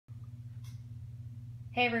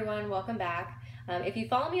Hey everyone, welcome back. If you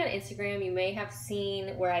follow me on Instagram, you may have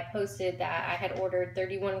seen where I posted that I had ordered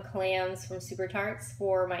 31 clams from Super Tarts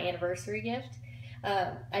for my anniversary gift.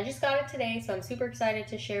 I just got it today, so I'm super excited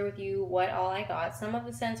to share with you what all I got. Some of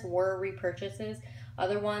the scents were repurchases,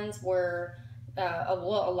 other ones were, a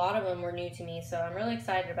lot of them were new to me, so I'm really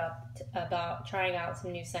excited about trying out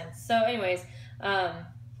some new scents. So anyways, a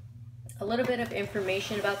little bit of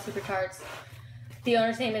information about Super Tarts. The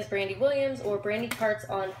owner's name is Brandy Williams, or Brandy Tarts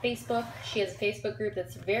on Facebook. She has a Facebook group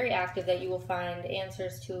that's very active that you will find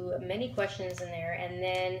answers to many questions in there. And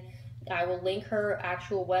then I will link her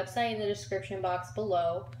actual website in the description box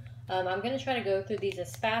below. I'm going to try to go through these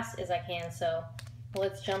as fast as I can, so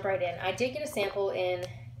let's jump right in. I did get a sample in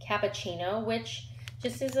Cappuccino, which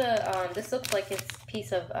just is this looks like it's a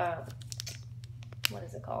piece of, what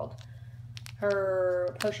is it called?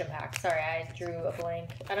 Her potion pack. Sorry, I drew a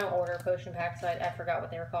blank. I don't order potion packs, so I forgot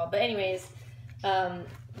what they were called. But anyways,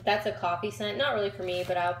 that's a coffee scent. Not really for me,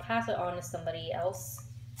 but I'll pass it on to somebody else.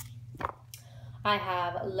 I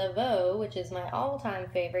have Laveau, which is my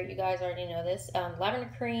all-time favorite. You guys already know this.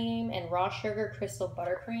 Lavender cream and raw sugar crystal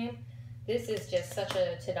buttercream. This is just such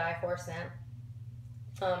a to-die-for scent.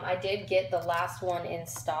 I did get the last one in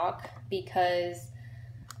stock because,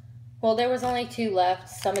 well, there was only 2 left.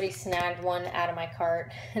 Somebody snagged one out of my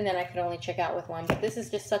cart, and then I could only check out with one. But this is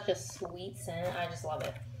just such a sweet scent. I just love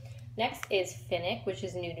it. Next is Finnick, which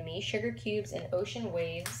is new to me. Sugar cubes and ocean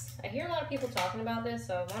waves. I hear a lot of people talking about this,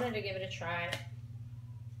 so I wanted to give it a try.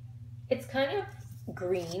 It's kind of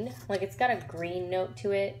green. Like, it's got a green note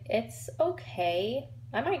to it. It's okay.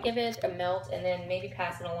 I might give it a melt and then maybe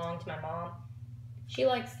pass it along to my mom. She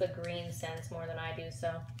likes the green scents more than I do,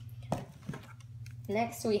 so...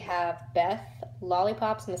 Next we have Beth,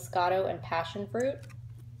 Lollipops, Moscato, and Passion Fruit.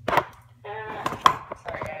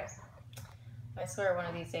 Sorry guys. I swear one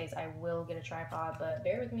of these days I will get a tripod, but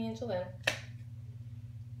bear with me until then.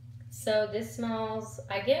 So this smells,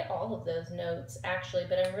 I get all of those notes actually,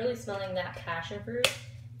 but I'm really smelling that passion fruit,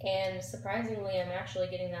 and surprisingly I'm actually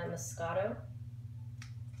getting that Moscato.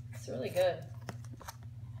 It's really good.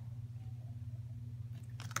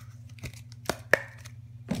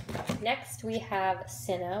 Next we have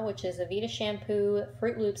Senna, which is Avita shampoo,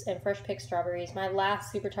 Fruit Loops, and fresh picked strawberries. My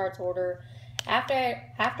last Super Tarts order,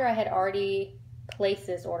 after I had already placed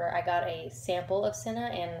this order, I got a sample of Senna,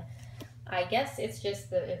 and I guess it's just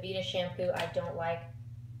the Avita shampoo I don't like.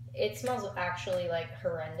 It smells actually like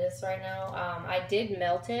horrendous right now. I did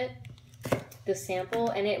melt it, the sample,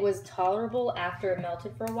 and it was tolerable after it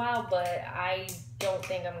melted for a while, but I don't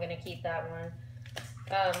think I'm going to keep that one.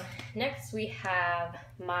 Next we have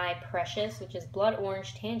My Precious, which is blood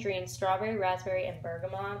orange, tangerine, strawberry, raspberry, and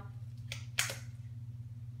bergamot.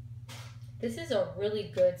 This is a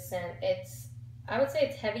really good scent. I would say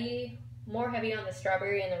it's heavy, more heavy on the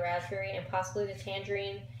strawberry and the raspberry, and possibly the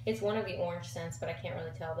tangerine. It's one of the orange scents, but I can't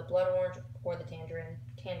really tell, the blood orange or the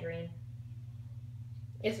tangerine.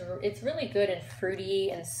 It's really good and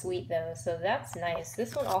fruity and sweet though, so that's nice.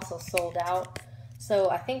 This one also sold out.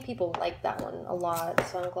 So I think people like that one a lot,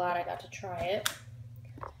 so I'm glad I got to try it.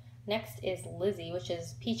 Next is Lizzie, which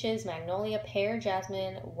is peaches, magnolia, pear,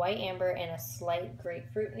 jasmine, white amber, and a slight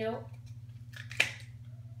grapefruit note.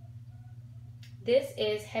 This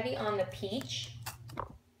is heavy on the peach,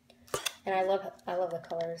 and I love the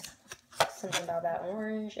colors. Something about that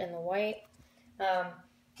orange and the white.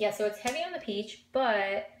 Yeah, so it's heavy on the peach,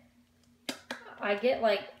 but I get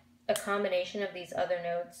like a combination of these other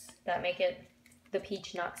notes that make it the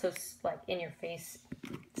peach not so like in your face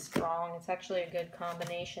strong. It's actually a good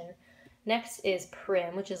combination. Next is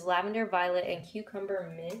Prim, which is lavender, violet, and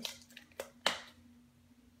cucumber mint.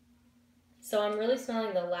 So I'm really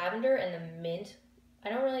smelling the lavender and the mint. I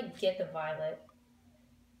don't really get the violet,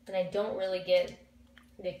 and I don't really get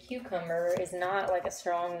the cucumber. Is not like a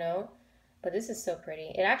strong note, but this is so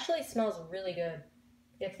pretty. It actually smells really good.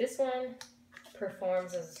 If this one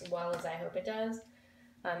performs as well as I hope it does,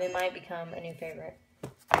 it might become a new favorite.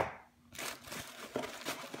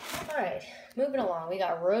 Alright, moving along. We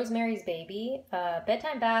got Rosemary's Baby,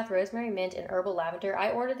 Bedtime Bath, Rosemary Mint, and Herbal Lavender.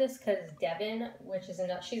 I ordered this because Devin,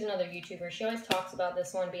 she's another YouTuber, she always talks about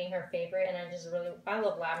this one being her favorite, and I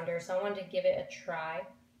love lavender, so I wanted to give it a try.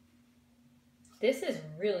 This is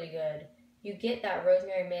really good. You get that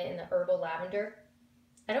Rosemary Mint and the Herbal Lavender.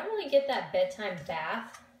 I don't really get that Bedtime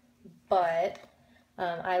Bath, but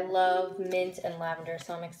I love mint and lavender,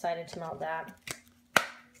 so I'm excited to melt that.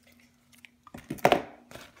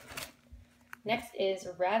 Next is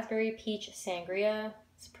Raspberry Peach Sangria.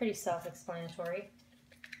 It's pretty self-explanatory.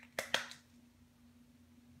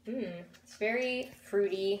 It's very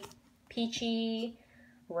fruity, peachy,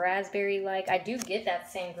 raspberry-like. I do get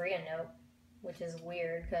that sangria note, which is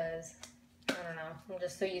weird because, I don't know, I'm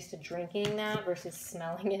just so used to drinking that versus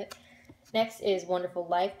smelling it. Next is Wonderful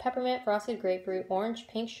Life Peppermint, Frosted Grapefruit, Orange,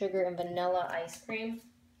 Pink Sugar, and Vanilla Ice Cream.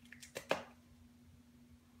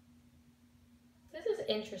 This is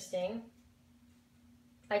interesting.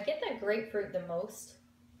 I get that grapefruit the most,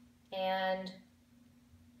 and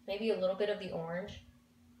maybe a little bit of the orange.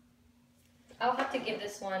 I'll have to give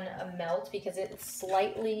this one a melt because it's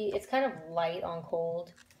kind of light on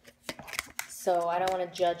cold. So I don't want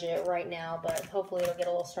to judge it right now, but hopefully it'll get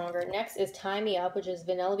a little stronger. Next is Tie Me Up, which is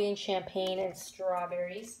vanilla bean, champagne, and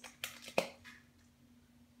strawberries.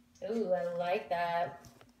 Ooh, I like that.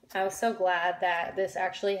 I was so glad that this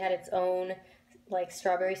actually had its own like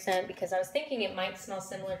strawberry scent because I was thinking it might smell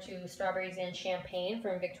similar to strawberries and champagne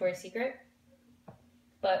from Victoria's Secret.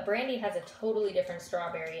 But Brandy has a totally different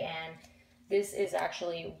strawberry, and this is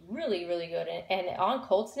actually really, really good. And on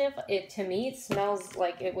cold sniff, to me, it smells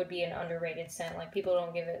like it would be an underrated scent. Like, people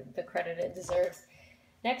don't give it the credit it deserves.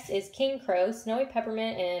 Next is King Crow, Snowy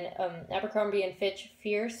Peppermint, and Abercrombie & Fitch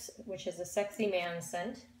Fierce, which is a sexy man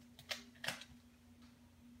scent.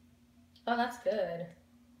 Oh, that's good.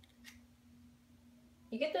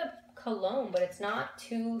 You get the cologne, but it's not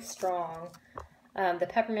too strong. The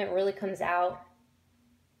peppermint really comes out.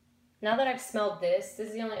 Now that I've smelled this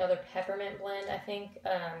is the only other peppermint blend, I think,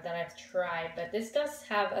 that I've tried. But this does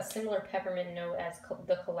have a similar peppermint note as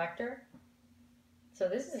the Collector. So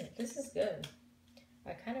this is good.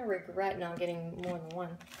 I kind of regret not getting more than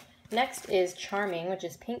one. Next is Charming, which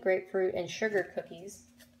is pink grapefruit and sugar cookies.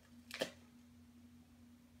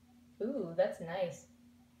 Ooh, that's nice.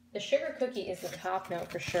 The sugar cookie is the top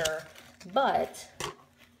note for sure. But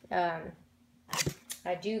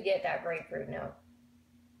I do get that grapefruit note.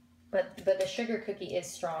 But the sugar cookie is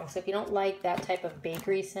strong. So if you don't like that type of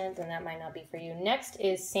bakery scent, then that might not be for you. Next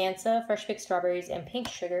is Sansa, fresh picked strawberries and pink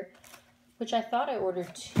sugar, which I thought I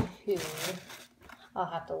ordered 2. I'll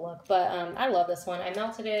have to look. But I love this one. I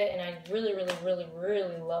melted it and I really, really, really,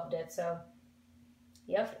 really loved it. So,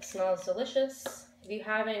 yep, it smells delicious. If you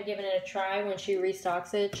haven't given it a try when she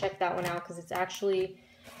restocks it, check that one out because it's actually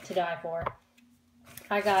to die for.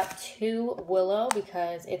 I got 2 Willow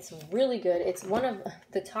because it's really good. It's one of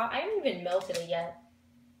the top. I haven't even melted it yet,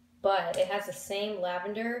 but it has the same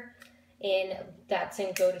lavender in that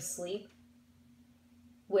same Go to Sleep,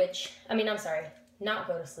 which, I mean, I'm sorry, not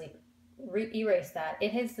Go to Sleep. Erase that.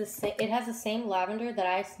 It has the same lavender that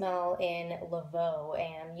I smell in Laveau,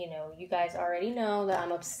 and you know, you guys already know that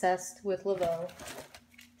I'm obsessed with Laveau,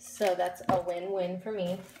 so that's a win-win for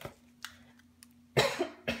me.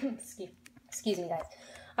 Excuse me, guys.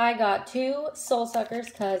 I got 2 Soul Suckers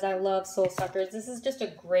because I love Soul Suckers. This is just a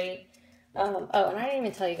great... oh, and I didn't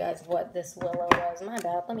even tell you guys what this Willow was. My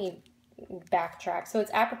bad. Let me backtrack. So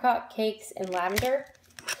it's apricot cakes and lavender.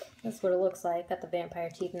 That's what it looks like. Got the vampire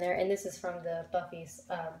teeth in there. And this is from the Buffy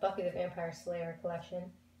the Vampire Slayer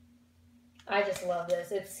collection. I just love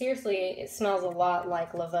this. It smells a lot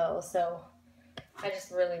like Laveau. So I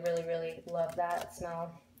just really, really, really love that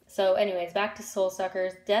smell. So anyways, back to Soul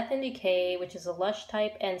Suckers. Death and Decay, which is a lush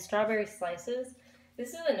type, and Strawberry Slices. This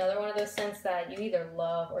is another one of those scents that you either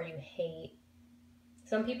love or you hate.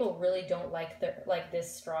 Some people really don't like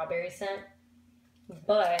this strawberry scent,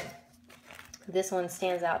 but this one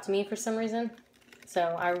stands out to me for some reason. So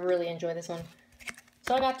I really enjoy this one.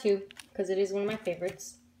 So I got 2 because it is one of my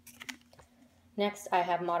favorites. Next, I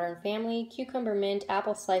have Modern Family, Cucumber Mint,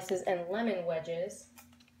 Apple Slices, and Lemon Wedges.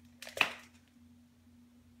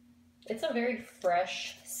 It's a very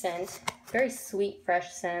fresh scent, very sweet,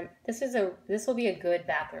 fresh scent. This will be a good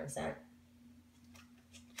bathroom scent.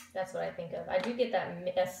 That's what I think of. I do get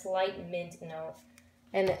a slight mint note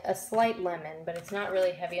and a slight lemon, but it's not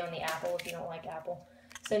really heavy on the apple if you don't like apple.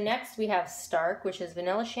 So next we have Stark, which is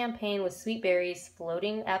vanilla champagne with sweet berries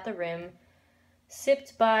floating at the rim,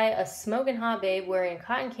 sipped by a smoking hot babe wearing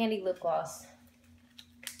cotton candy lip gloss.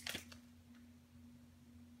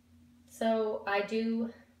 So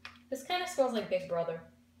this kind of smells like Big Brother.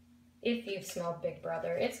 If you've smelled Big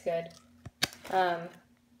Brother, it's good. Kind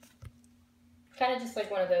of just like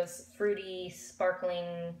one of those fruity,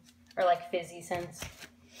 sparkling, or like fizzy scents.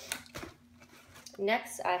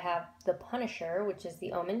 Next, I have the Punisher, which is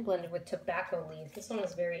the almond blended with tobacco leaf. This one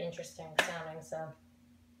is very interesting sounding, so.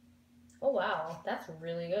 Oh wow, that's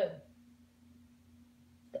really good.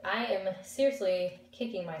 I am seriously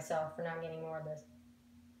kicking myself for not getting more of this.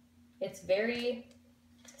 It's very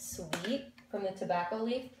sweet from the tobacco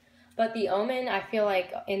leaf, but the almond, I feel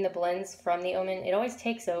like in the blends from the almond, it always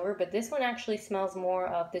takes over, but this one actually smells more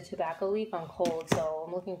of the tobacco leaf on cold, so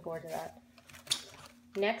I'm looking forward to that.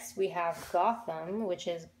 Next, we have Gotham, which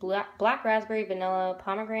is black raspberry, vanilla,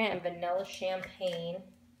 pomegranate, and vanilla champagne.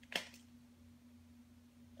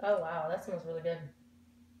 Oh, wow, that smells really good.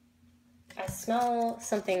 I smell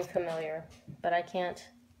something familiar, but I can't.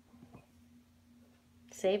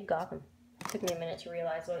 Save Gotham. It took me a minute to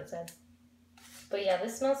realize what it said. But yeah,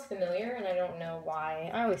 this smells familiar, and I don't know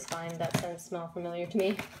why. I always find that scents smell familiar to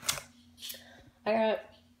me. I got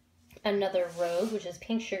another Rogue, which is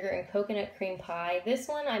pink sugar and coconut cream pie. This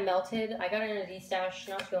one I melted. I got it in a D-stash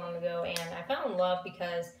not too long ago, and I fell in love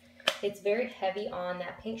because it's very heavy on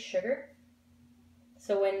that pink sugar.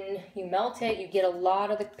 So when you melt it, you get a lot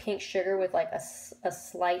of the pink sugar with like a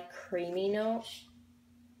slight creamy note.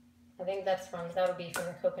 I think that would be from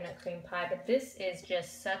the coconut cream pie, but this is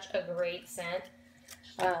just such a great scent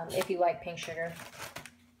if you like pink sugar.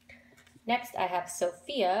 Next, I have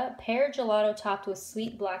Sophia, pear gelato topped with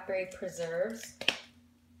sweet blackberry preserves.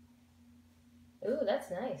 Ooh, that's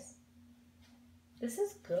nice. This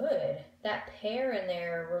is good. That pear in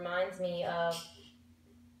there reminds me of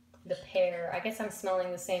the pear. I guess I'm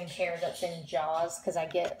smelling the same pear that's in Jaws, because I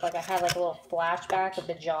had like a little flashback of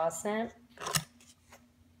the Jaws scent.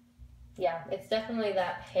 Yeah, it's definitely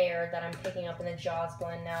that pear that I'm picking up in the Jaws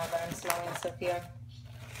blend now that I'm smelling in Sophia.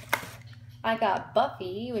 I got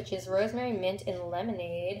Buffy, which is rosemary, mint, and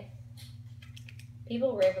lemonade.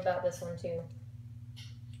 People rave about this one too.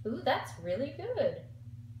 Ooh, that's really good.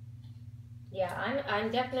 Yeah,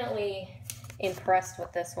 I'm definitely impressed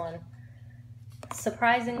with this one.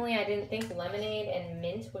 Surprisingly, I didn't think lemonade and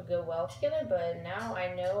mint would go well together, but now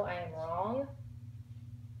I know I am wrong.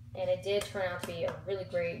 And it did turn out to be a really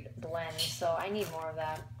great blend, so I need more of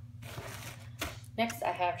that. Next,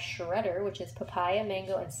 I have Shredder, which is papaya,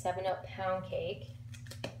 mango, and 7-Up pound cake.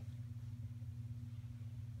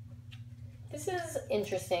 This is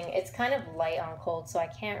interesting. It's kind of light on cold, so I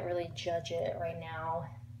can't really judge it right now.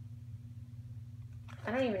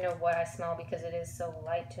 I don't even know what I smell because it is so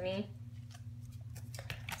light to me.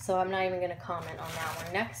 So I'm not even going to comment on that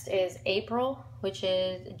one. Next is April, which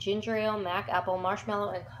is ginger ale, mac apple,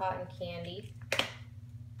 marshmallow, and cotton candy.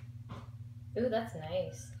 Ooh, that's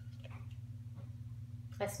nice.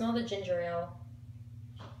 I smell the ginger ale.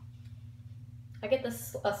 I get a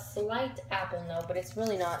slight apple note, but it's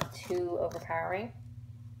really not too overpowering.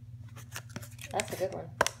 That's a good one.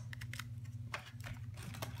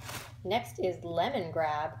 Next is Lemon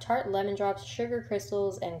Grab, tart lemon drops, sugar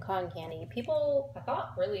crystals, and cotton candy. People, I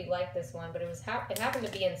thought, really liked this one, but it happened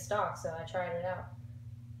to be in stock, so I tried it out.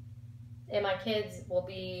 And my kids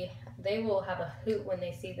they will have a hoot when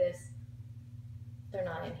they see this. They're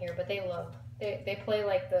not in here, but they play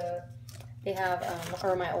like they have,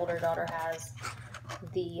 or my older daughter has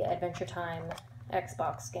the Adventure Time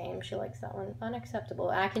Xbox game. She likes that one. Unacceptable.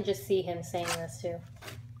 I can just see him saying this too.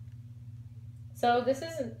 So this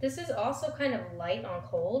is also kind of light on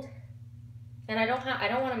cold, and I don't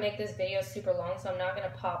want to make this video super long, so I'm not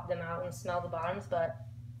gonna pop them out and smell the bottoms. But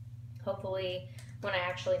hopefully, when I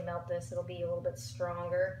actually melt this, it'll be a little bit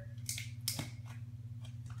stronger.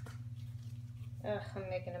 Ugh, I'm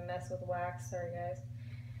making a mess with wax. Sorry, guys.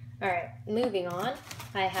 All right, moving on.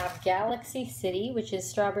 I have Galaxy City, which is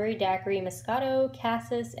strawberry daiquiri, Moscato,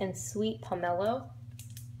 cassis, and sweet pomelo.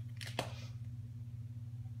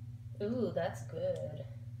 Ooh, that's good.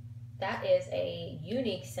 That is a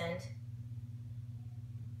unique scent.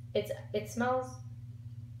 It smells,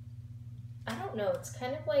 I don't know, it's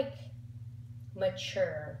kind of like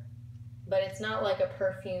mature, but it's not like a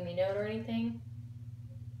perfumey note or anything.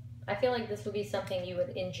 I feel like this would be something you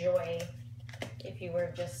would enjoy if you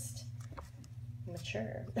were just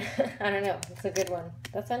mature. I don't know. It's a good one.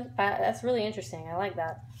 That's really interesting. I like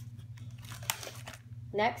that.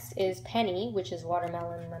 Next is Penny, which is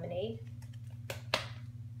watermelon lemonade.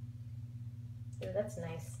 Ooh, that's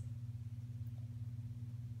nice.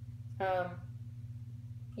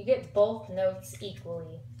 You get both notes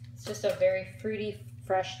equally. It's just a very fruity,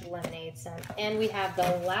 fresh lemonade scent. And we have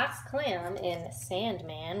the last clam in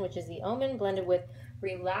Sandman, which is the Omen blended with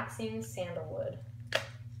relaxing sandalwood.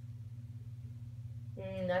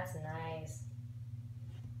 That's nice.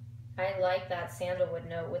 I like that sandalwood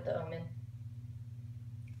note with the Omen.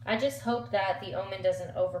 I just hope that the Omen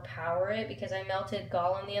doesn't overpower it, because I melted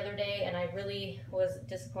Gollum the other day and I really was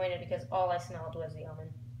disappointed because all I smelled was the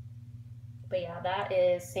Omen. But yeah, that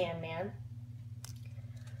is Sandman.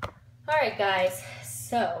 Alright guys,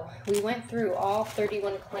 so we went through all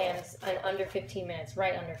 31 clams in under 15 minutes,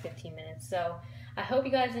 right under 15 minutes. So I hope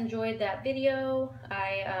you guys enjoyed that video.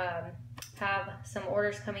 I have some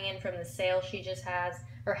orders coming in from the sale she just had.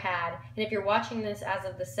 And if you're watching this as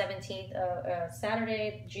of the 17th,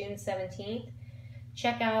 Saturday, June 17th,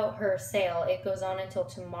 check out her sale. It goes on until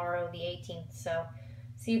tomorrow, the 18th. So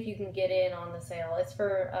see if you can get in on the sale. It's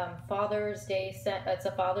for Father's Day. It's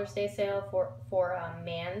a Father's Day sale for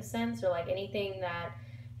man scents, or like anything that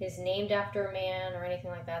is named after a man or anything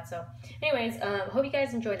like that. So anyways, hope you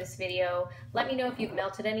guys enjoyed this video. Let me know if you've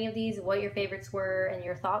melted any of these, what your favorites were, and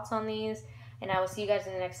your thoughts on these. And I will see you guys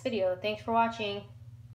in the next video. Thanks for watching.